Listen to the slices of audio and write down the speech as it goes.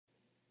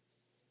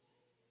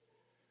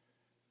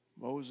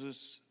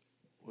Moses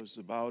was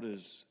about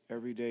his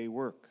everyday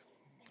work.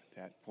 At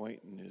that point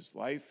in his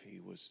life,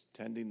 he was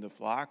tending the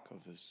flock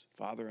of his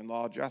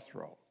father-in-law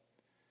Jethro.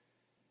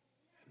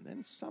 And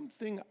then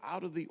something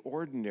out of the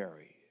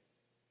ordinary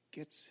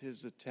gets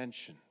his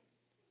attention.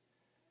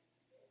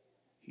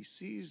 He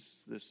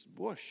sees this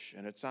bush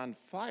and it's on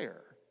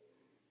fire,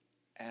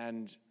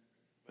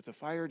 but the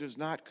fire does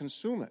not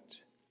consume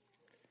it.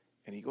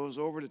 And he goes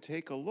over to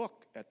take a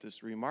look at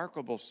this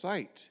remarkable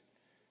sight,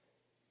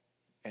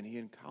 and he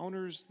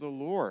encounters the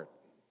Lord.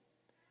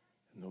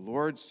 And the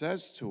Lord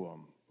says to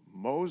him,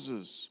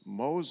 "Moses,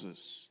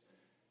 Moses."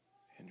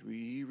 And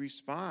he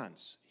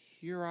responds,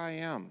 "Here I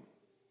am."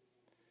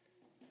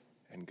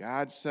 And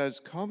God says,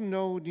 "Come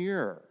no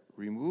nearer.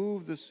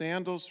 Remove the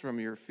sandals from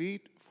your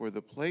feet, for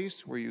the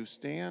place where you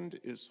stand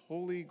is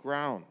holy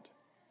ground."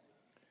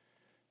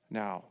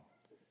 Now,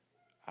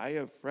 I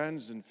have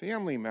friends and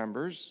family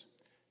members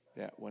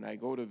that when I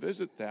go to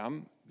visit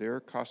them, their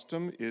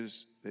custom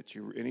is that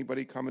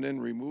anybody coming in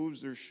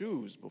removes their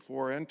shoes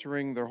before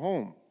entering their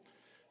home.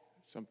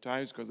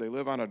 Sometimes because they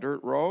live on a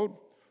dirt road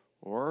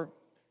or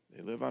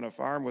they live on a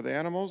farm with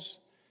animals,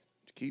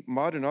 to keep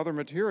mud and other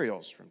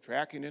materials from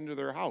tracking into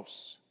their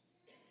house.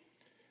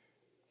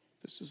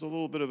 This is a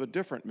little bit of a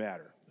different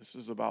matter. This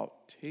is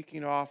about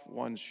taking off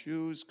one's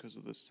shoes because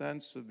of the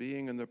sense of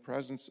being in the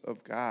presence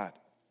of God.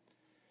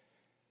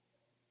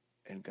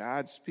 And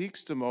God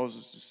speaks to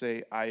Moses to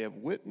say, "I have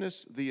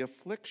witnessed the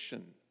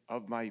affliction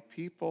of my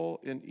people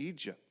in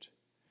Egypt."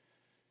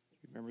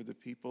 Remember the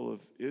people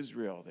of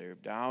Israel. They were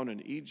down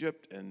in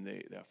Egypt, and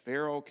the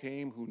Pharaoh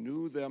came who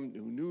knew them,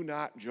 who knew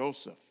not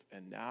Joseph,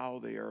 and now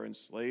they are in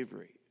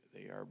slavery.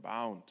 They are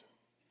bound.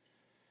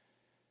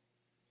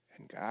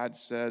 And God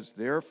says,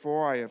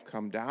 "Therefore I have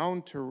come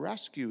down to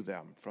rescue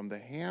them from the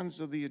hands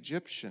of the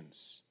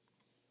Egyptians."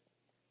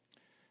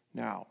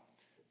 Now,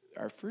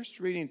 our first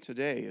reading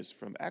today is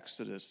from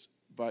Exodus,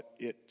 but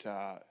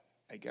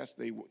I guess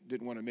they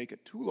didn't want to make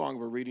it too long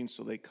of a reading,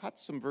 so they cut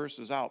some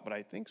verses out, but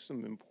I think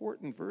some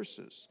important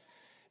verses.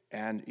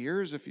 And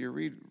here's, if you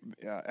read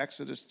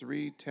Exodus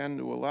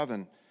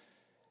 3:10-11,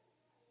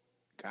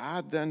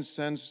 God then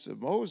sends to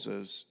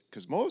Moses,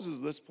 because Moses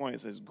at this point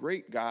says,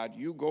 "Great God,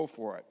 you go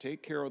for it.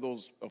 Take care of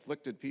those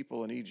afflicted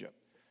people in Egypt."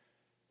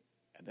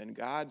 And then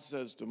God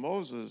says to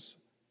Moses,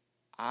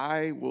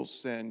 "I will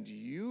send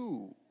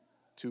you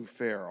to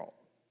Pharaoh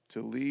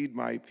to lead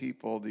my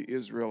people, the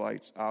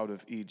Israelites, out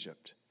of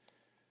Egypt."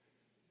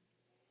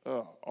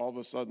 All of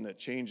a sudden it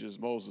changes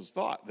Moses'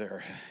 thought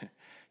there.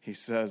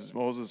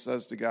 Moses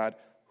says to God,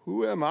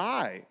 "Who am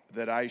I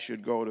that I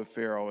should go to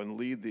Pharaoh and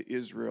lead the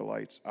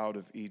Israelites out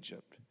of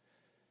Egypt?"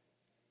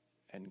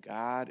 And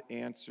God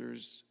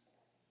answers,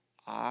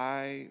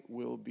 "I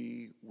will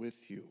be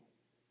with you."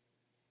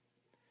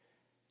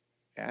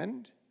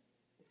 And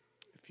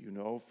if you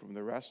know from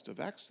the rest of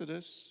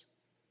Exodus,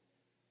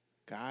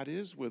 God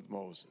is with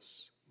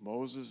Moses.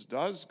 Moses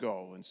does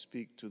go and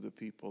speak to the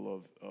people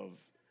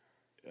of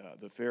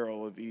the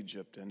Pharaoh of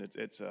Egypt, and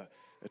it's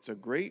a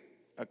great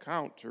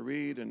account to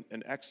read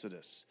in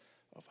Exodus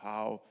of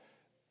how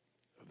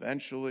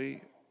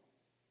eventually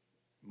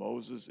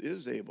Moses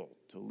is able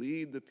to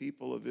lead the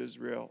people of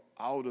Israel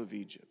out of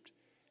Egypt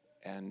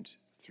and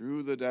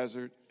through the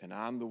desert and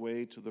on the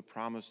way to the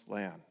promised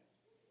land.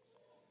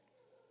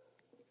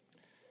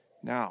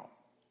 Now,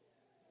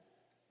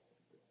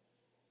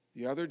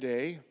 the other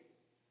day,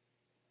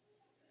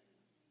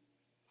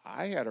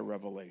 I had a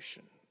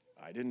revelation.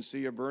 I didn't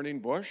see a burning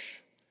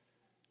bush,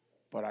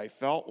 but I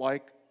felt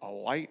like a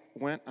light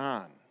went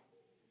on.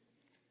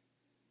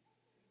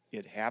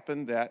 It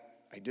happened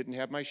that I didn't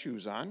have my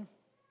shoes on.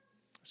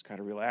 I was kind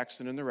of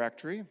relaxing in the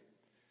rectory.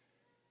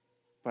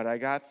 But I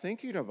got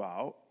thinking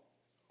about,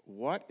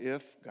 what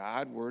if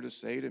God were to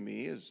say to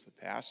me as the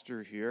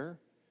pastor here,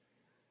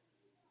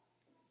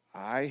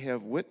 "I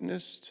have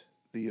witnessed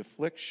the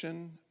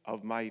affliction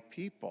of my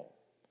people."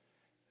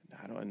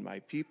 And my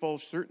people,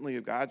 certainly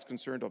if God's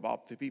concerned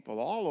about the people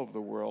all over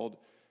the world,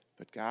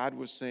 but God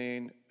was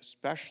saying,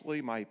 especially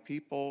my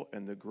people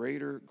in the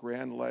greater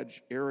Grand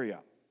Ledge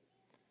area.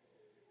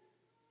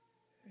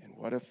 And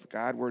what if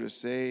God were to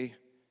say,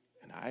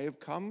 "And I have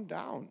come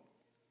down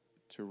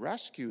to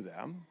rescue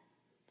them,"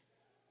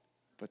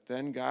 but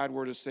then God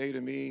were to say to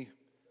me,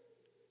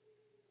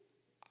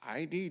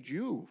 "I need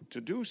you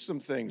to do some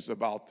things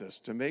about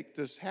this, to make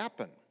this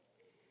happen."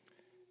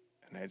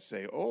 And I'd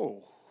say,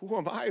 "Oh, who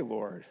am I,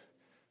 Lord?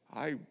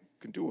 I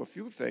can do a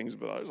few things,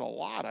 but there's a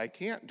lot I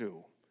can't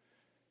do."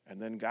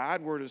 And then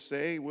God were to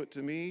say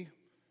to me,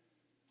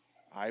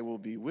 "I will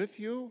be with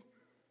you,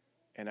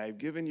 and I've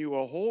given you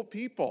a whole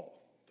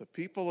people, the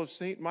people of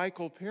St.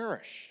 Michael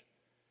Parish,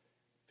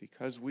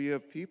 because we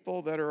have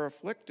people that are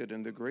afflicted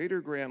in the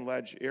greater Grand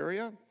Ledge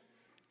area.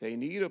 They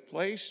need a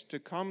place to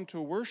come to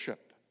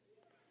worship,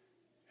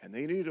 and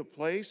they need a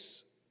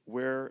place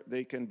where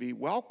they can be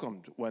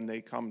welcomed when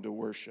they come to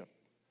worship.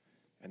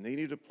 And they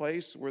need a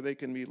place where they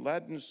can be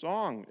led in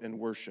song and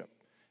worship,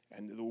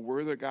 and the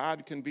word of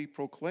God can be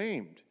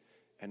proclaimed,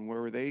 and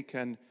where they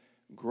can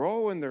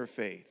grow in their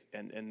faith,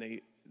 and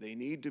they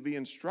need to be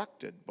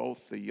instructed,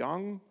 both the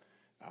young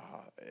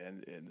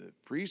and the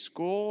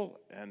preschool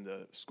and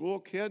the school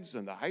kids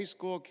and the high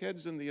school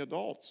kids and the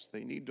adults.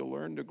 They need to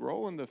learn to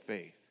grow in the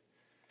faith.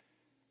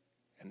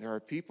 And there are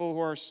people who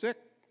are sick,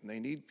 and they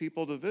need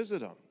people to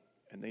visit them,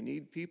 and they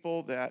need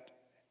people that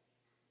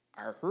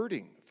are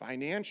hurting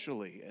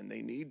financially, and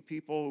they need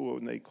people who,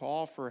 when they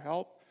call for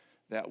help,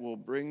 that will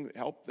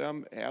help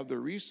them have the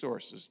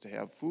resources to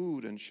have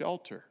food and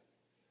shelter.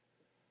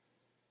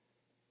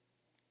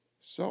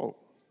 So,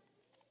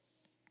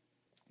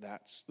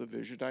 that's the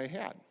vision I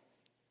had.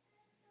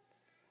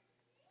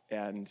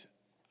 And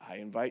I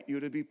invite you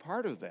to be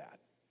part of that.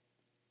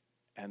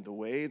 And the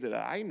way that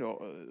I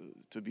know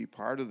to be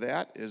part of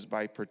that is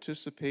by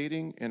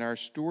participating in our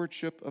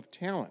stewardship of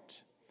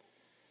talent.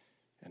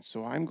 And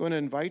so I'm going to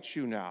invite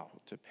you now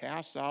to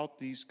pass out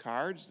these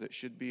cards that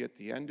should be at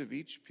the end of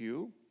each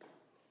pew.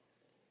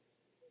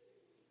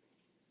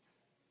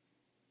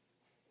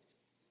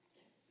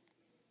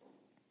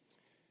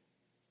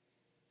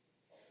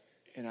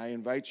 And I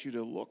invite you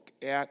to look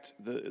at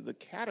the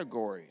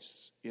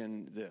categories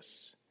in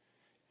this.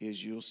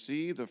 Is you'll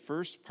see the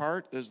first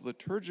part is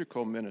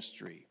liturgical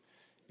ministry,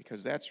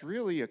 because that's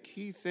really a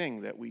key thing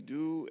that we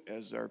do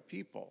as our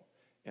people,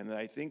 and that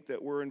I think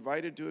that we're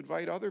invited to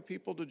invite other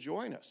people to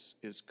join us,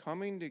 is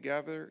coming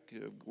together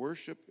to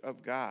worship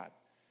of God.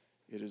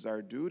 It is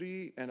our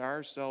duty and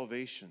our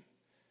salvation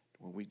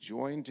when we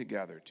join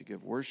together to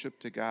give worship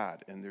to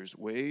God, and there's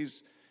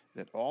ways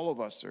that all of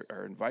us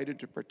are invited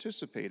to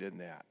participate in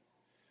that.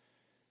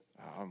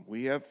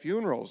 We have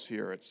funerals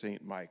here at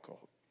St.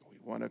 Michael. We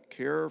want to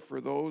care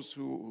for those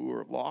who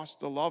have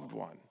lost a loved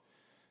one,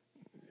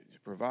 to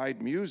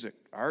provide music,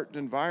 art, and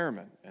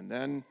environment. And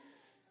then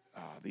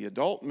the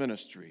adult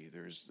ministry,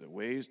 there's the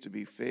ways to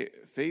be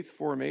faith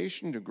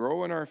formation, to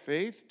grow in our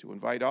faith, to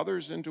invite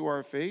others into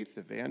our faith,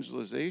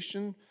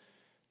 evangelization,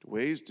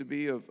 ways to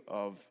be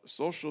of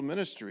social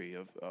ministry,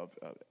 of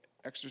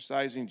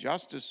exercising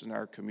justice in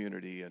our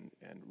community and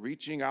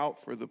reaching out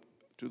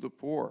to the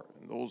poor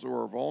and those who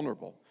are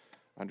vulnerable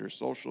under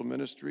social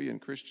ministry and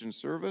Christian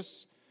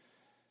service.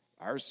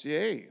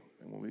 RCA,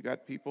 and when we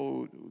got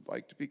people who'd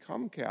like to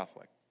become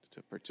Catholic,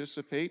 to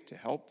participate, to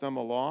help them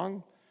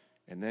along.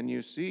 And then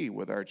you see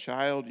with our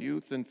child,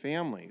 youth, and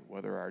family,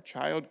 whether our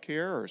child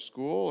care or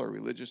school or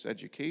religious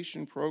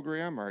education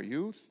program, our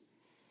youth,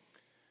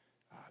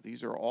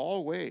 these are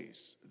all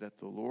ways that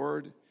the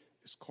Lord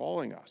is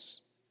calling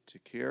us to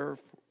care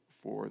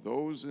for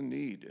those in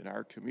need in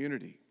our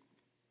community.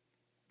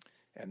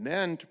 And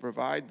then to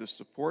provide the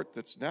support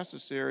that's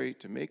necessary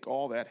to make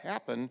all that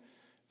happen,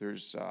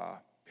 there's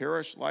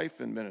parish life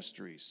and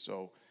ministries.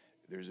 So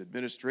there's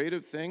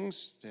administrative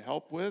things to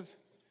help with,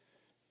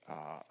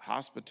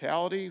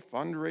 hospitality,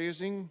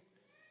 fundraising,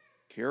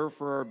 care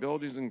for our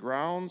buildings and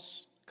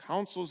grounds,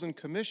 councils and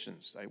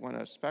commissions. I want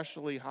to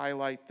especially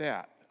highlight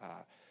that,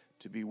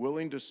 to be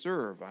willing to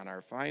serve on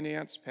our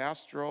finance,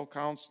 pastoral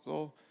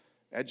council,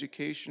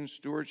 education,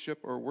 stewardship,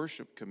 or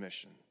worship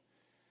commission.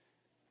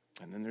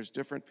 And then there's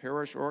different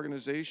parish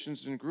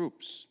organizations and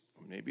groups.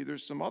 Maybe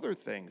there's some other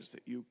things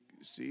that you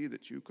see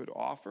that you could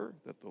offer,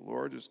 that the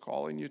Lord is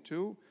calling you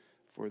to,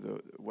 for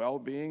the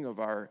well-being of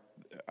our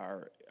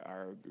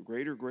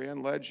greater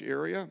Grand Ledge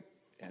area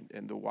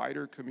and the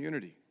wider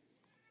community.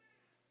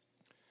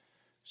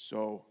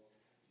 So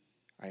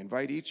I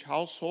invite each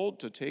household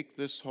to take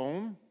this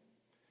home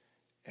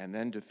and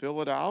then to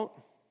fill it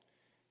out.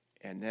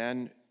 And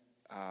then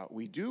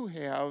we didn't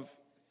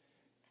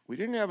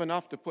have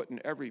enough to put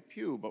in every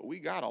pew, but we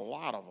got a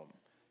lot of them.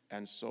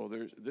 And so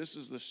this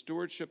is the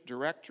stewardship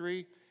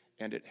directory,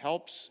 and it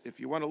helps if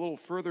you want a little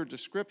further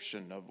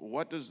description of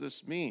what does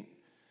this mean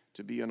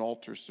to be an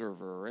altar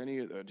server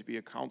or to be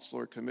a council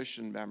or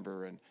commission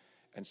member.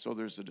 And so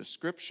there's a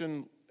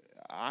description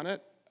on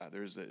it.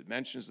 It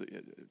mentions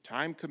the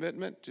time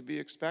commitment to be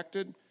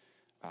expected,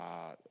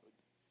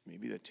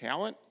 maybe the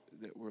talent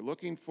that we're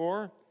looking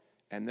for.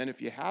 And then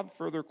if you have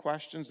further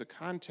questions, a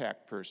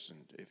contact person,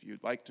 if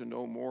you'd like to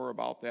know more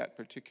about that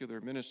particular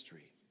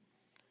ministry.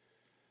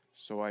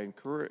 So I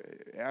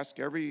ask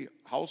every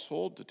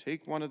household to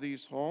take one of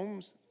these home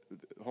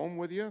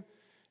with you,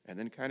 and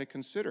then kind of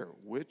consider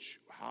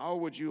how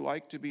would you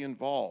like to be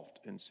involved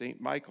in St.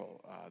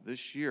 Michael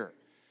this year.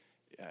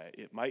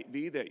 It might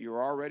be that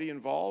you're already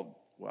involved.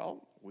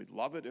 Well, we'd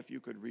love it if you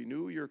could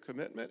renew your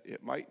commitment.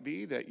 It might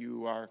be that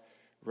you are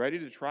ready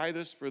to try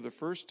this for the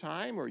first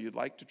time, or you'd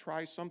like to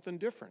try something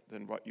different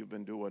than what you've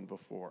been doing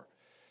before.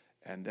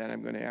 And then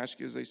I'm going to ask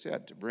you, as I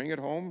said, to bring it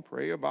home,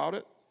 pray about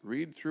it,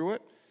 read through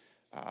it.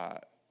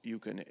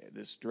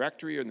 This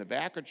directory in the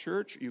back of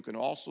church, you can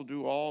also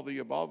do all the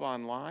above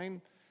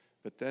online.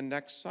 But then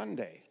next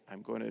Sunday,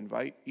 I'm going to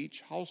invite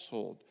each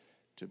household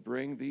to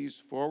bring these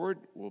forward.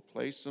 We'll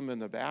place them in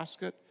the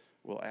basket.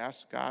 We'll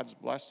ask God's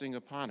blessing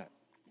upon it.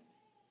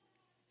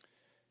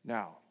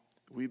 Now,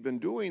 we've been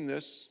doing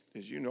this,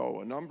 as you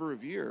know, a number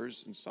of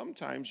years, and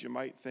sometimes you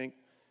might think,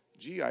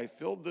 gee, I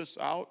filled this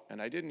out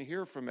and I didn't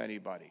hear from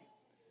anybody.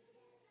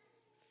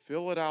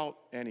 Fill it out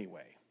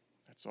anyway.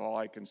 That's all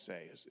I can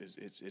say.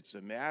 It's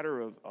a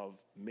matter of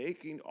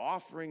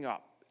offering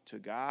up to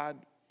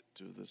God,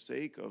 to the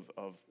sake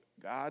of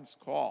God's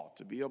call,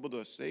 to be able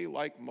to say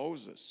like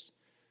Moses,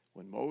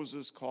 when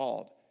Moses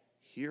called,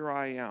 "Here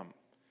I am."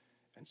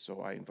 And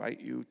so I invite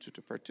you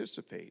to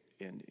participate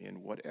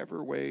in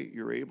whatever way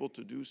you're able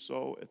to do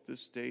so at this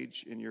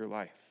stage in your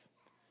life.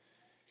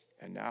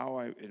 And now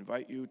I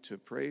invite you to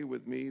pray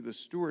with me the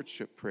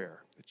stewardship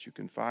prayer that you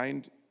can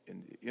find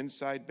in the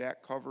inside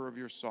back cover of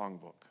your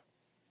songbook.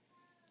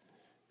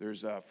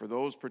 There's for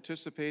those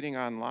participating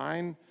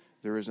online,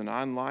 there is an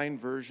online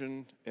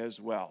version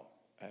as well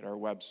at our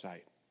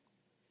website.